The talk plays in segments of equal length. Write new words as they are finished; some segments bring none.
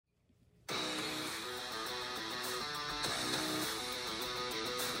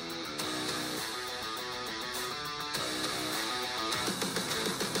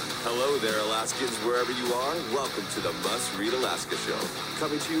Hello there, Alaskans, wherever you are. Welcome to the Must Read Alaska Show.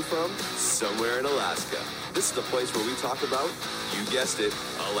 Coming to you from somewhere in Alaska. This is the place where we talk about, you guessed it,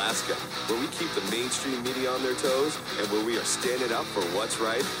 Alaska. Where we keep the mainstream media on their toes and where we are standing up for what's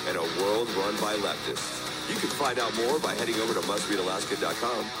right in a world run by leftists. You can find out more by heading over to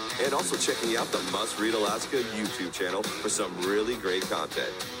mustreadalaska.com and also checking out the Must Read Alaska YouTube channel for some really great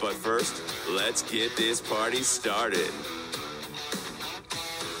content. But first, let's get this party started.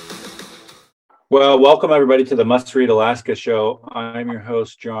 Well, welcome everybody to the Must Read Alaska Show. I'm your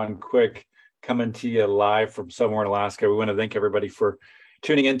host, John Quick, coming to you live from somewhere in Alaska. We want to thank everybody for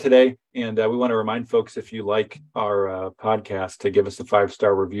tuning in today. And we want to remind folks, if you like our podcast, to give us a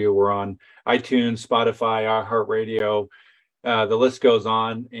 5-star review. We're on iTunes, Spotify, iHeartRadio. The list goes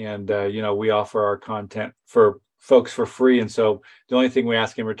on. And, we offer our content for folks for free. And so the only thing we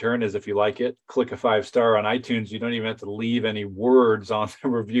ask in return is if you like it, click a 5-star on iTunes. You don't even have to leave any words on the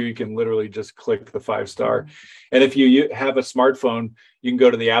review. You can literally just click the 5-star. And if you have a smartphone, you can go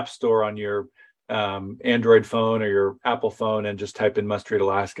to the App Store on your Android phone or your Apple phone and just type in Must Read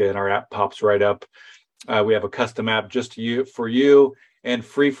Alaska and our app pops right up. We have a custom app just for you and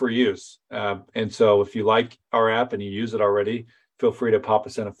free for use. And so if you like our app and you use it already, feel free to pop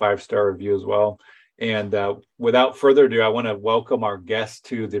us in a 5-star review as well. And without further ado, I want to welcome our guest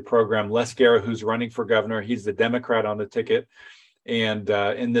to the program, Les Gara, who's running for governor. He's the Democrat on the ticket. And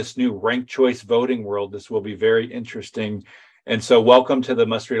in this new ranked choice voting world, this will be very interesting. And so welcome to the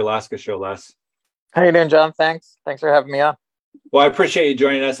Must Read Alaska Show, Les. How you doing, John? Thanks for having me on. Well, I appreciate you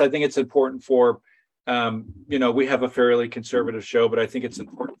joining us. I think it's important for, we have a fairly conservative show, but I think it's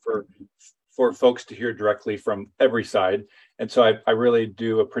important for folks to hear directly from every side. And so I really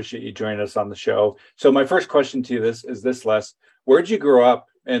do appreciate you joining us on the show. So my first question to you is this, Les. Where'd you grow up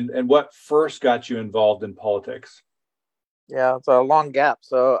and what first got you involved in politics? Yeah, it's a long gap.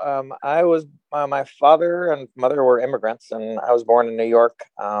 So I was, my father and mother were immigrants, and I was born in New York.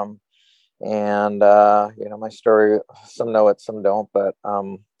 My story, some know it, some don't, but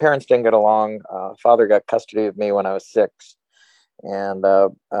parents didn't get along. Father got custody of me when I was 6. And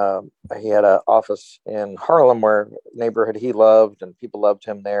he had an office in Harlem, where neighborhood he loved, and people loved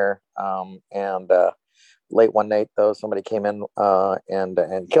him there. Late one night, though, somebody came in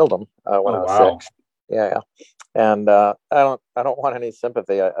and killed him when I was 6. Yeah. And I don't want any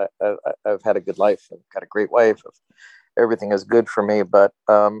sympathy. I've had a good life. I've got a great wife. Everything is good for me, but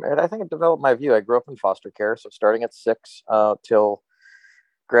I think it developed my view. I grew up in foster care, so starting at 6 till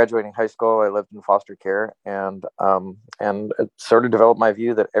graduating high school, I lived in foster care, and it sort of developed my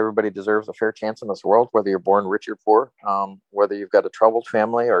view that everybody deserves a fair chance in this world, whether you're born rich or poor, whether you've got a troubled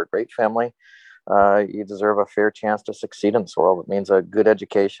family or a great family. You deserve a fair chance to succeed in this world. It means a good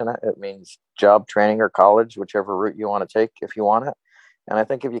education. It means job training or college, whichever route you want to take if you want it. And I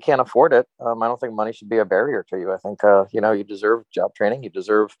think if you can't afford it, I don't think money should be a barrier to you. I think, you deserve job training. You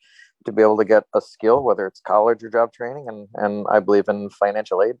deserve to be able to get a skill, whether it's college or job training. And I believe in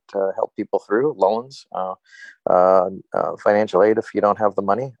financial aid to help people through loans, financial aid if you don't have the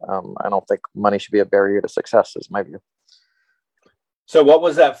money. I don't think money should be a barrier to success, is my view. So what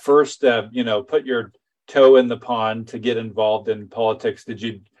was that first, put your toe in the pond to get involved in politics? Did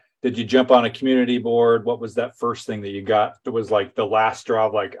you jump on a community board? What was that first thing that you got? It was like the last straw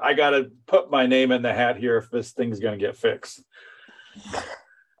of like, I got to put my name in the hat here if this thing's going to get fixed.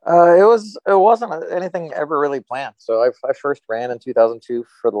 It wasn't anything ever really planned. So I first ran in 2002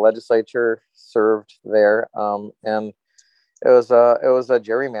 for the legislature, served there. And it was a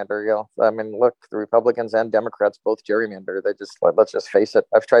gerrymander. I mean, look, the Republicans and Democrats both gerrymander. They just, let's just face it.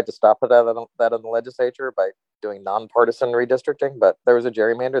 I've tried to stop that in the legislature by doing nonpartisan redistricting, but there was a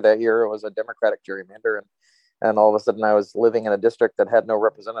gerrymander that year. It was a Democratic gerrymander. And all of a sudden I was living in a district that had no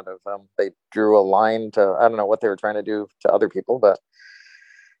representative. They drew a line to, I don't know what they were trying to do to other people, but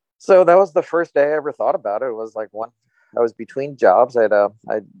so that was the first day I ever thought about it. It was like I was between jobs. I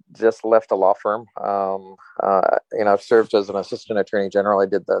just left a law firm. I've served as an assistant attorney general. I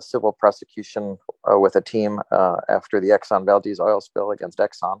did the civil prosecution with a team after the Exxon Valdez oil spill against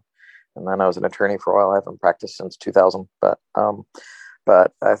Exxon. And then I was an attorney for a while. I haven't practiced since 2000, but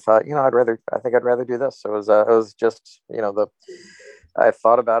I thought, I think I'd rather do this. It was just, I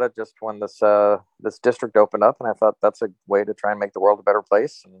thought about it just when this district opened up, and I thought that's a way to try and make the world a better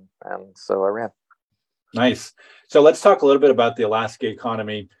place. And so I ran. Nice. So let's talk a little bit about the Alaska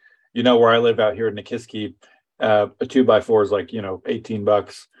economy. Where I live out here in Nikiski, a 2x4 is like,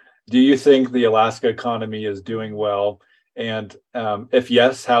 $18. Do you think the Alaska economy is doing well? And if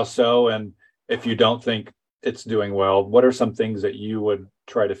yes, how so? And if you don't think it's doing well, what are some things that you would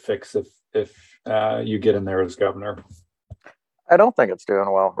try to fix if you get in there as governor? I don't think it's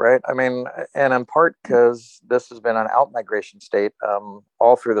doing well, right? I mean, and in part because this has been an out-migration state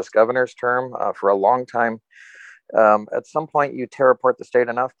all through this governor's term for a long time. At some point, you tear apart the state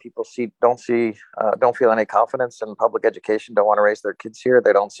enough, people don't feel any confidence in public education, don't want to raise their kids here.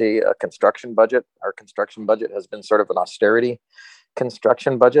 They don't see a construction budget. Our construction budget has been sort of an austerity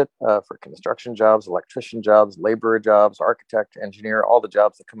construction budget for construction jobs, electrician jobs, laborer jobs, architect, engineer, all the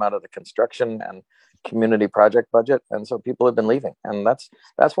jobs that come out of the construction and community project budget. And so people have been leaving, and that's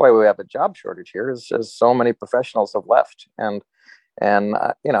why we have a job shortage here. Is so many professionals have left, and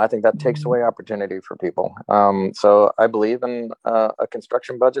I think that takes away opportunity for people. So I believe in a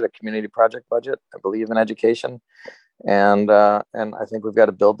construction budget, a community project budget. I believe in education, and I think we've got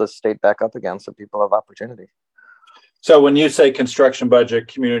to build this state back up again so people have opportunity. So when you say construction budget,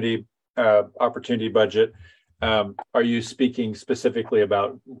 community opportunity budget, are you speaking specifically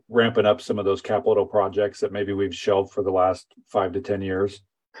about ramping up some of those capital projects that maybe we've shelved for the last 5 to 10 years?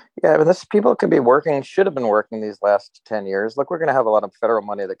 Yeah, people could be should have been working these last 10 years. Look, we're going to have a lot of federal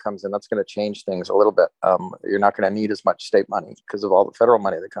money that comes in. That's going to change things a little bit. You're not going to need as much state money because of all the federal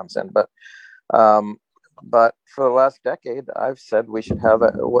money that comes in. But for the last decade, I've said we should have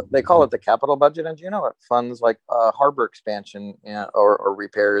what they call it the capital budget. And it funds like harbor expansion or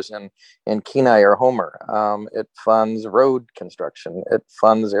repairs in Kenai or Homer. It funds road construction. It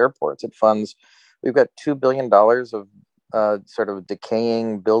funds airports. We've got $2 billion of sort of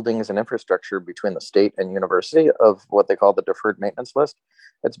decaying buildings and infrastructure between the state and university of what they call the deferred maintenance list.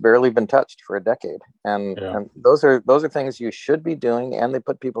 It's barely been touched for a decade, and those are things you should be doing, and they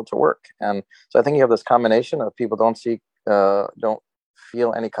put people to work. And so I think you have this combination of people don't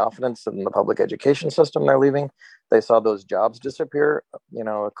feel any confidence in the public education system. They're leaving. They saw those jobs disappear.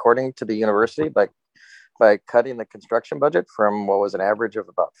 According to the university, by cutting the construction budget from what was an average of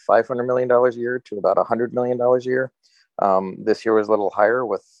about $500 million a year to about $100 million a year. This year was a little higher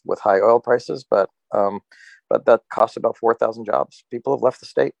with high oil prices, but that cost about 4,000 jobs. People have left the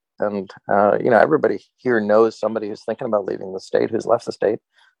state, and everybody here knows somebody who's thinking about leaving the state, who's left the state.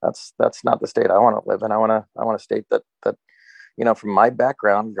 That's not the state I want to live in. I want a state that from my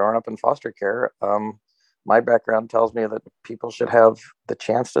background, growing up in foster care, my background tells me that people should have the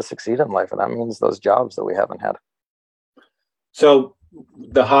chance to succeed in life, and that means those jobs that we haven't had. So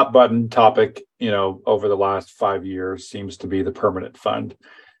the hot button topic, over the last 5 years seems to be the permanent fund.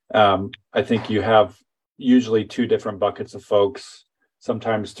 I think you have usually 2 different buckets of folks,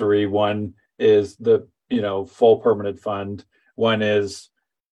 sometimes 3. One is the, full permanent fund. One is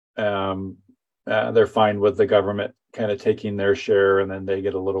they're fine with the government kind of taking their share, and then they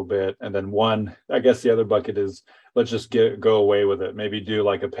get a little bit. And then one, I guess the other bucket is, let's just go away with it. Maybe do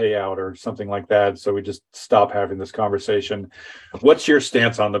like a payout or something like that. So we just stop having this conversation. What's your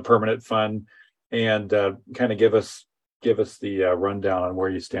stance on the permanent fund? And kind of give us the rundown on where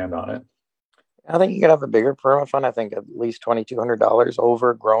you stand on it. I think you could have a bigger permanent fund. I think at least $2,200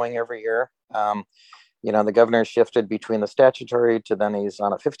 over, growing every year. The governor shifted between the statutory to then he's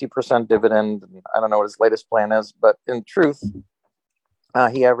on a 50% dividend. I don't know what his latest plan is, but in truth,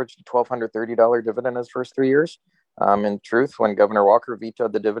 he averaged a $1,230 dividend his first 3 years. In truth, when Governor Walker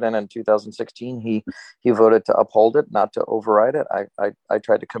vetoed the dividend in 2016, he voted to uphold it, not to override it. I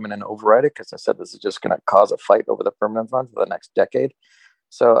tried to come in and override it because I said this is just going to cause a fight over the permanent fund for the next decade.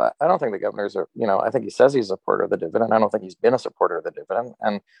 So I don't think the governor's I think he says he's a supporter of the dividend. I don't think he's been a supporter of the dividend.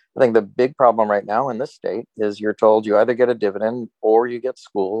 And I think the big problem right now in this state is you're told you either get a dividend or you get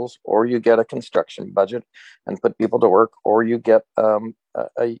schools or you get a construction budget and put people to work, or you get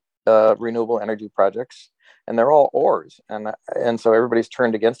renewable energy projects. And they're all ors. And so everybody's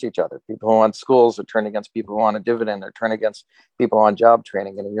turned against each other. People who want schools are turned against people who want a dividend. They're turned against people on job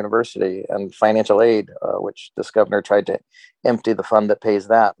training in a university and financial aid, which this governor tried to empty the fund that pays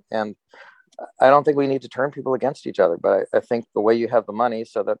that. And I don't think we need to turn people against each other, but I think the way you have the money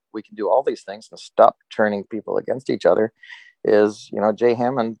so that we can do all these things and stop turning people against each other is, Jay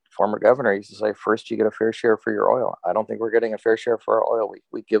Hammond, former governor, used to say, first you get a fair share for your oil. I don't think we're getting a fair share for our oil.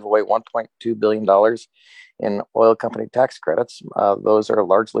 We give away $1.2 billion in oil company tax credits. Those are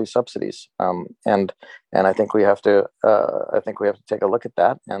largely subsidies. And I think we have to take a look at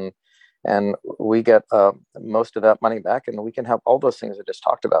that, and we get most of that money back, and we can have all those things I just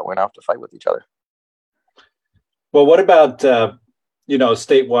talked about. We don't have to fight with each other. Well, what about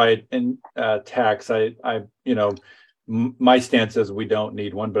statewide and tax? My stance is we don't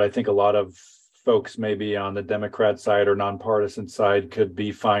need one, but I think a lot of folks maybe on the Democrat side or nonpartisan side could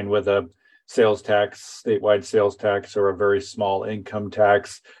be fine with a sales tax, statewide sales tax, or a very small income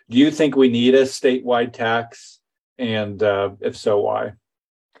tax. Do you think we need a statewide tax? And if so, why?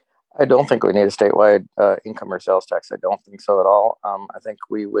 I don't think we need a statewide income or sales tax. I don't think so at all. I think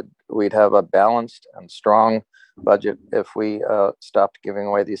we'd have a balanced and strong budget if we stopped giving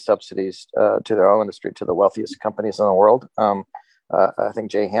away these subsidies to the oil industry, to the wealthiest companies in the world. I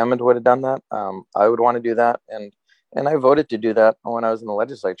think Jay Hammond would have done that. I would want to do that, and I voted to do that when I was in the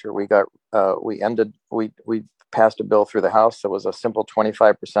legislature. We passed a bill through the House that was a simple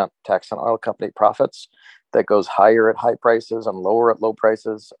 25% tax on oil company profits that goes higher at high prices and lower at low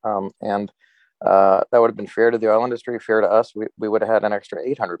prices. And that would have been fair to the oil industry, fair to us. We would have had an extra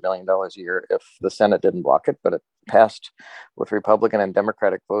 $800 million a year if the Senate didn't block it, but it passed with Republican and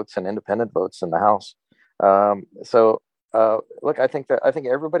Democratic votes and independent votes in the House. Look, I think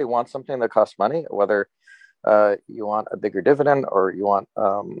everybody wants something that costs money, whether you want a bigger dividend, or you want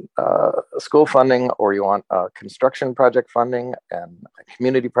school funding, or you want construction project funding and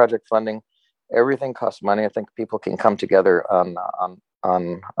community project funding. Everything costs money. I think people can come together on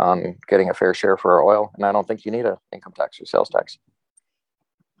getting a fair share for our oil, and I don't think you need an income tax or sales tax.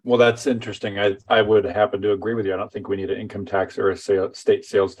 Well, that's interesting. I would happen to agree with you. I don't think we need an income tax or a state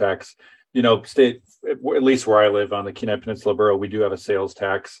sales tax. State, at least where I live on the Kenai Peninsula Borough, we do have a sales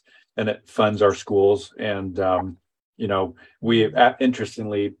tax, and it funds our schools. And we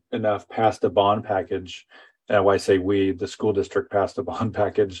interestingly enough passed a bond package. Why I say we, the school district passed a bond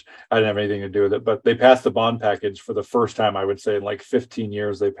package. I didn't have anything to do with it, but they passed the bond package for the first time, I would say, in like 15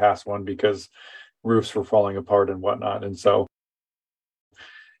 years. They passed one because roofs were falling apart and whatnot. And so,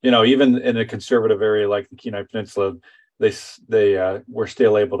 even in a conservative area like the Kenai Peninsula, they were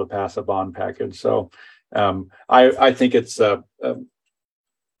still able to pass a bond package. So I think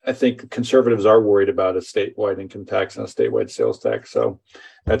I think conservatives are worried about a statewide income tax and a statewide sales tax. So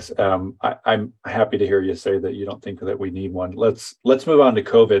that's I'm happy to hear you say that you don't think that we need one. Let's move on to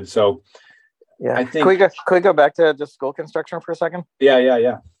COVID. So yeah, I think can we go back to just school construction for a second?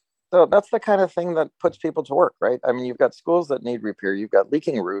 Yeah. So that's the kind of thing that puts people to work, right? I mean, you've got schools that need repair, you've got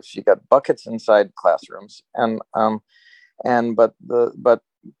leaking roofs, you've got buckets inside classrooms, but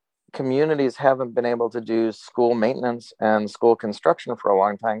communities haven't been able to do school maintenance and school construction for a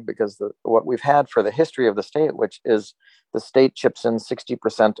long time because what we've had for the history of the state, which is the state chips in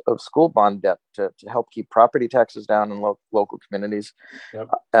 60% of school bond debt to help keep property taxes down in local communities. Yep.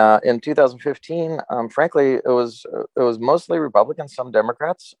 In 2015, frankly, it was mostly Republicans, some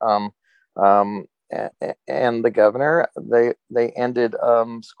Democrats. And the governor, they ended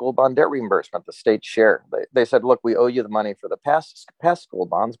school bond debt reimbursement, the state share. They said, look, we owe you the money for the past school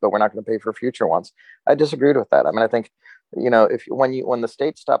bonds, but we're not going to pay for future ones. I disagreed with that. I mean, I think, when the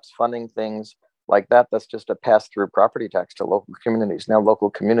state stops funding things like that, that's just a pass-through property tax to local communities. Now local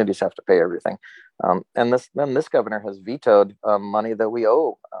communities have to pay everything. And this governor has vetoed money that we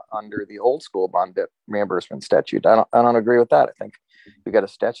owe under the old school bond debt reimbursement statute. I don't agree with that. I think we've got a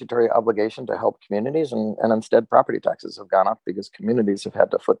statutory obligation to help communities, and instead property taxes have gone up because communities have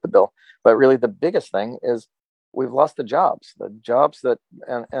had to foot the bill. But really the biggest thing is we've lost the jobs that,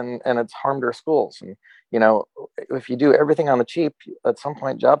 and it's harmed our schools. And, if you do everything on the cheap, at some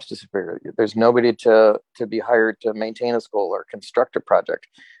point jobs disappear. There's nobody to be hired to maintain a school or construct a project,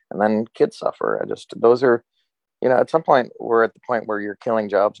 and then kids suffer. At some point we're at the point where you're killing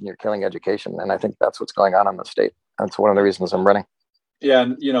jobs and you're killing education. And I think that's what's going on in the state. That's one of the reasons I'm running. Yeah,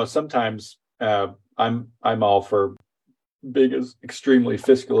 and sometimes I'm all for being as extremely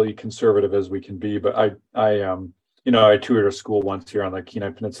fiscally conservative as we can be, but I toured a school once here on the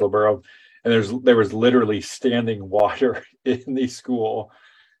Kenai Peninsula Borough, and there was literally standing water in the school.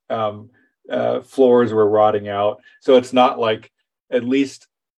 Floors were rotting out, so it's not like, at least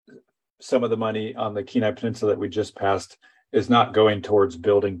some of the money on the Kenai Peninsula that we just passed is not going towards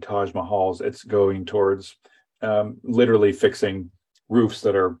building Taj Mahals. It's going towards literally fixing roofs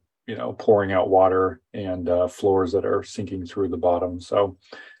that are pouring out water, and floors that are sinking through the bottom. So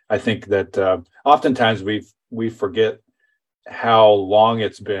I think that oftentimes we forget how long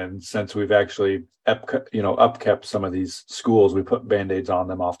it's been since we've actually upkept some of these schools. We put band-aids on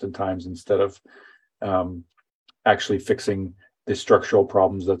them oftentimes instead of actually fixing the structural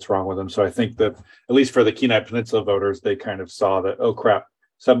problems that's wrong with them. So I think that, at least for the Kenai Peninsula voters, they kind of saw that, oh crap,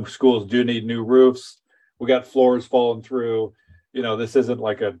 some schools do need new roofs. We got floors falling through. This isn't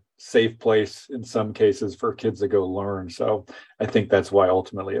like a safe place in some cases for kids to go learn. So I think that's why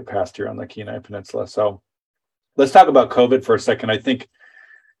ultimately it passed here on the Kenai Peninsula. So let's talk about COVID for a second. I think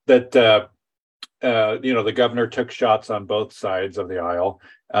that, the governor took shots on both sides of the aisle.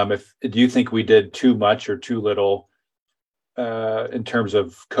 Do you think we did too much or too little in terms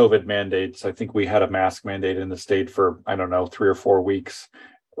of COVID mandates? I think we had a mask mandate in the state for, 3 or 4 weeks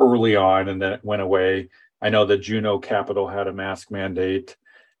early on, and then it went away. I know the Juneau Capitol had a mask mandate.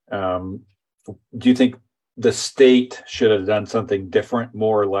 Um, do you think the state should have done something different,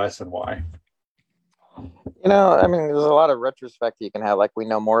 more or less, and why? I mean, there's a lot of retrospect you can have. Like, we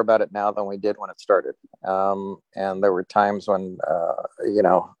know more about it now than we did when it started. And there were times when,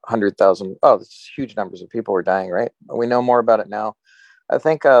 100,000, it's huge numbers of people were dying, right? We know more about it now. I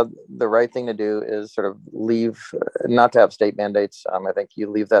think the right thing to do is sort of leave, not to have state mandates. I think you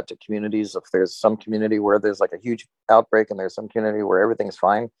leave that to communities. If there's some community where there's like a huge outbreak and there's some community where everything's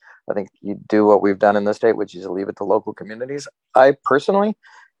fine, I think you do what we've done in this state, which is leave it to local communities. I personally,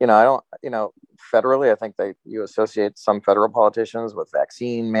 I don't, federally, I think you associate some federal politicians with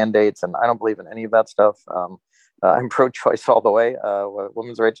vaccine mandates, and I don't believe in any of that stuff. I'm pro-choice all the way,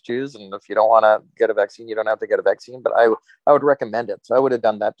 women's right to choose. And if you don't want to get a vaccine, you don't have to get a vaccine. But I would recommend it. So I would have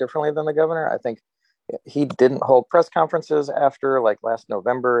done that differently than the governor. I think he didn't hold press conferences after like last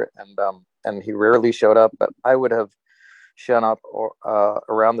November, and he rarely showed up. But I would have shown up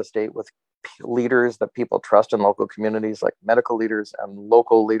around the state with leaders that people trust in local communities, like medical leaders and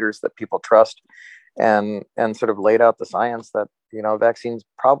local leaders that people trust, and sort of laid out the science that vaccine's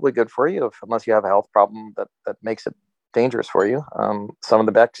probably good for you unless you have a health problem that makes it dangerous for you. Some of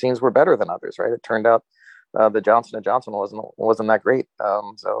the vaccines were better than others, right? It turned out the Johnson & Johnson wasn't that great.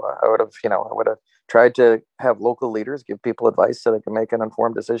 So I would have tried to have local leaders give people advice so they can make an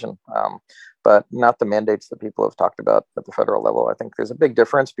informed decision, but not the mandates that people have talked about at the federal level. I think there's a big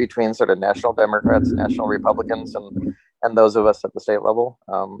difference between sort of national Democrats, national Republicans, and those of us at the state level.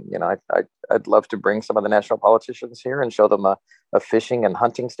 I'd love to bring some of the national politicians here and show them a fishing and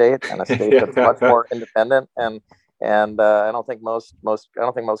hunting state and a state that's much more independent. And I don't think most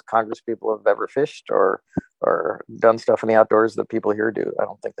Congress people have ever fished or done stuff in the outdoors that people here do. I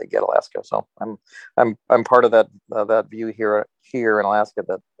don't think they get Alaska. So I'm part of that view here in Alaska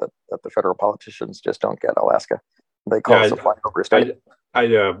that the federal politicians just don't get Alaska. They call us a flyover state.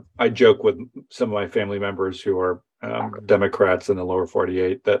 I joke with some of my family members who are Democrats in the lower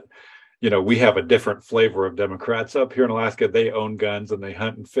 48 that we have a different flavor of Democrats up here in Alaska. They own guns and they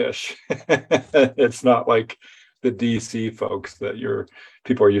hunt and fish. It's not like the DC folks that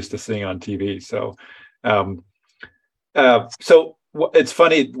people are used to seeing on TV. So, it's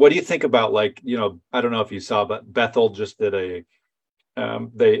funny. What do you think about I don't know if you saw, but Bethel just did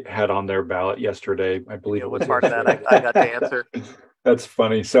they had on their ballot yesterday, I believe. It was part of that. I got to answer. That's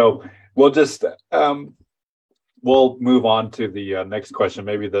funny. So we'll just we'll move on to the next question.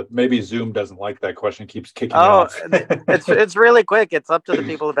 Maybe Zoom doesn't like that question, keeps kicking off. It's really quick. It's up to the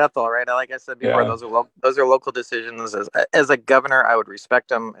people of Bethel, right? Like I said before, those are local decisions. As a governor, I would respect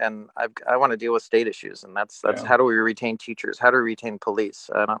them, and I want to deal with state issues, and that's how do we retain teachers? How do we retain police?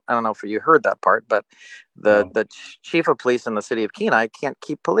 I don't know if you heard that part, but the chief of police in the city of Kenai can't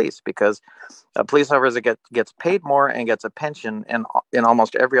keep police because a police officer gets paid more and gets a pension in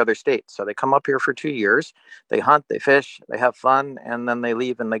almost every other state. So they come up here for 2 years, they hunt, they fish, they have fun, and then they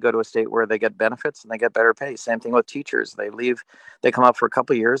leave and they go to a state where they get benefits and they get better pay. Same thing with teachers. They leave, they come up for a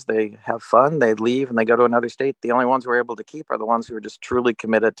couple of years, they have fun, they leave and they go to another state. The only ones we're able to keep are the ones who are just truly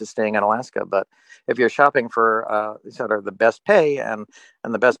committed to staying in Alaska. But if you're shopping for sort of the best pay and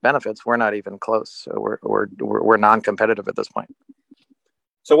the best benefits, we're not even close. So we're non-competitive at this point.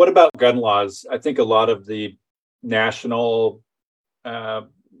 So what about gun laws? I think a lot of the national, I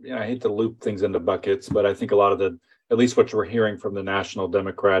hate to loop things into buckets, but I think a lot of at least what we're hearing from the national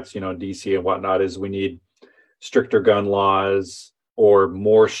Democrats, DC and whatnot, is we need stricter gun laws or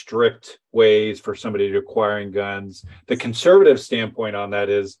more strict ways for somebody to acquiring guns. The conservative standpoint on that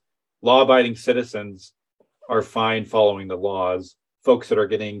is law-abiding citizens are fine following the laws. Folks that are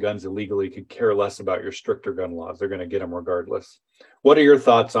getting guns illegally could care less about your stricter gun laws. They're going to get them regardless. What are your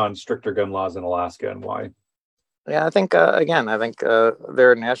thoughts on stricter gun laws in Alaska and why? Yeah, I think,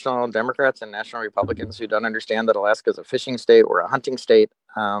 there are national Democrats and national Republicans who don't understand that Alaska is a fishing state or a hunting state.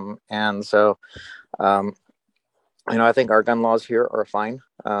 And so, I think our gun laws here are fine.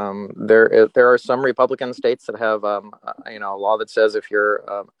 There are some Republican states that have, a law that says if you're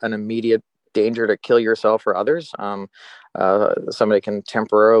an immediate danger to kill yourself or others, somebody can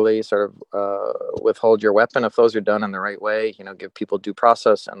temporarily sort of withhold your weapon if those are done in the right way. Give people due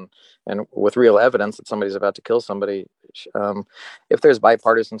process and with real evidence that somebody's about to kill somebody. If there's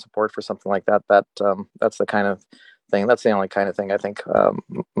bipartisan support for something like that, that's the kind of thing. That's the only kind of thing I think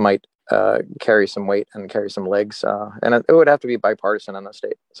might carry some weight and carry some legs. And it would have to be bipartisan in the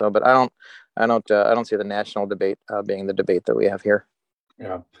state. So, but I don't see the national debate being the debate that we have here.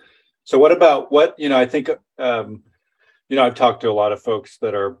 Yeah. So what about I think, I've talked to a lot of folks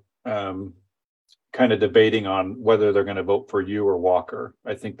that are kind of debating on whether they're going to vote for you or Walker.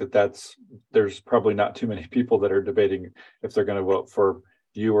 I think there's probably not too many people that are debating if they're going to vote for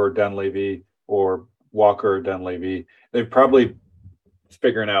you or Dunleavy or Walker or Dunleavy, they're probably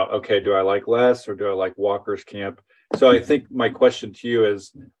figuring out, okay, do I like Les or do I like Walker's camp? So I think my question to you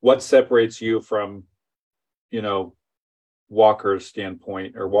is, what separates you from, Walker's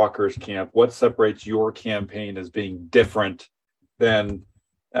standpoint or Walker's camp? What separates your campaign as being different than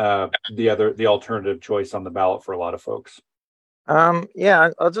the alternative choice on the ballot for a lot of folks? Yeah,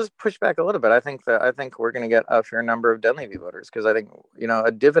 I'll just push back a little bit. I think we're going to get a fair number of Dunleavy voters because I think a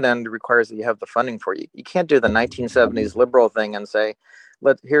dividend requires that you have the funding for it. You can't do the 1970s liberal thing and say,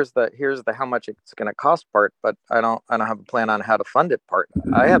 here's the how much it's going to cost part, but I don't have a plan on how to fund it part.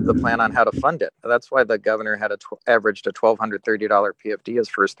 I have the plan on how to fund it. That's why the governor had averaged a $1,230 PFD his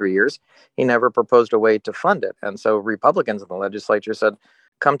first 3 years. He never proposed a way to fund it, and so Republicans in the legislature said,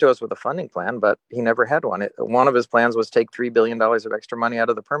 come to us with a funding plan, but he never had one. One of his plans was take $3 billion of extra money out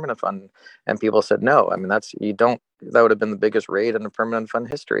of the permanent fund. And people said, no, I mean, that would have been the biggest raid in the permanent fund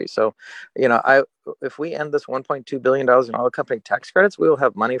history. So, if we end this $1.2 billion in all company tax credits, we will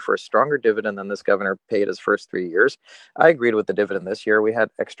have money for a stronger dividend than this governor paid his first 3 years. I agreed with the dividend this year. We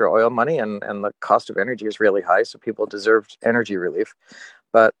had extra oil money and the cost of energy is really high. So people deserved energy relief.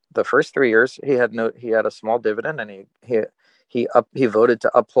 But the first 3 years he had a small dividend, and he voted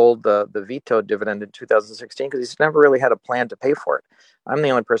to uphold the veto dividend in 2016 because he's never really had a plan to pay for it. I'm the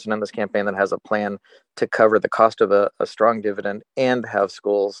only person in this campaign that has a plan to cover the cost of a strong dividend and have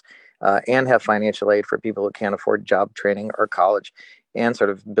schools and have financial aid for people who can't afford job training or college, and sort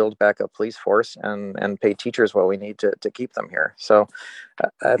of build back a police force and pay teachers what we need to keep them here. So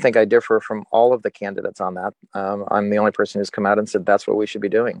I think I differ from all of the candidates on that. I'm the only person who's come out and said that's what we should be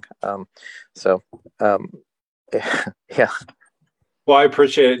doing. Yeah. Well, I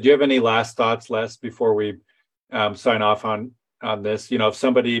appreciate it. Do you have any last thoughts, Les, before we sign off on this? If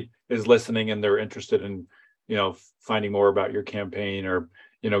somebody is listening and they're interested in, finding more about your campaign or,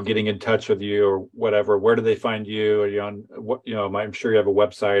 getting in touch with you or whatever, where do they find you? Are you on what, I'm sure you have a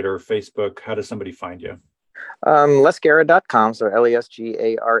website or Facebook. How does somebody find you? Lesgara.com, so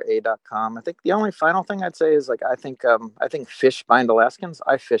LESGARA.com. I think the only final thing I'd say is I think fish bind Alaskans.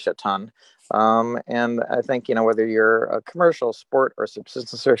 I fish a ton. And I think, whether you're a commercial, sport, or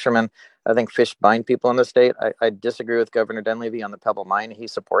subsistence fisherman, I think fish bind people in the state. I disagree with Governor Dunleavy on the Pebble Mine. He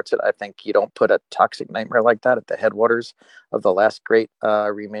supports it. I think you don't put a toxic nightmare like that at the headwaters of the last great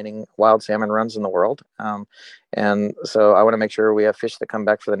remaining wild salmon runs in the world. And so I want to make sure we have fish that come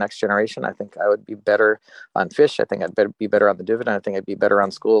back for the next generation. I think I would be better on fish. I think I'd be better on the dividend. I think I'd be better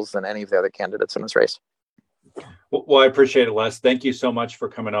on schools than any of the other candidates in this race. Well, I appreciate it, Les. Thank you so much for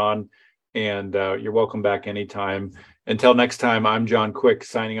coming on. And you're welcome back anytime. Until next time, I'm John Quick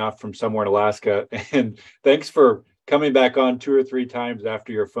signing off from somewhere in Alaska. And thanks for coming back on 2 or 3 times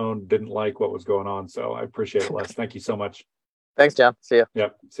after your phone didn't like what was going on. So I appreciate it, Les. Thank you so much. Thanks, John. See you.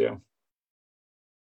 Yep. See you.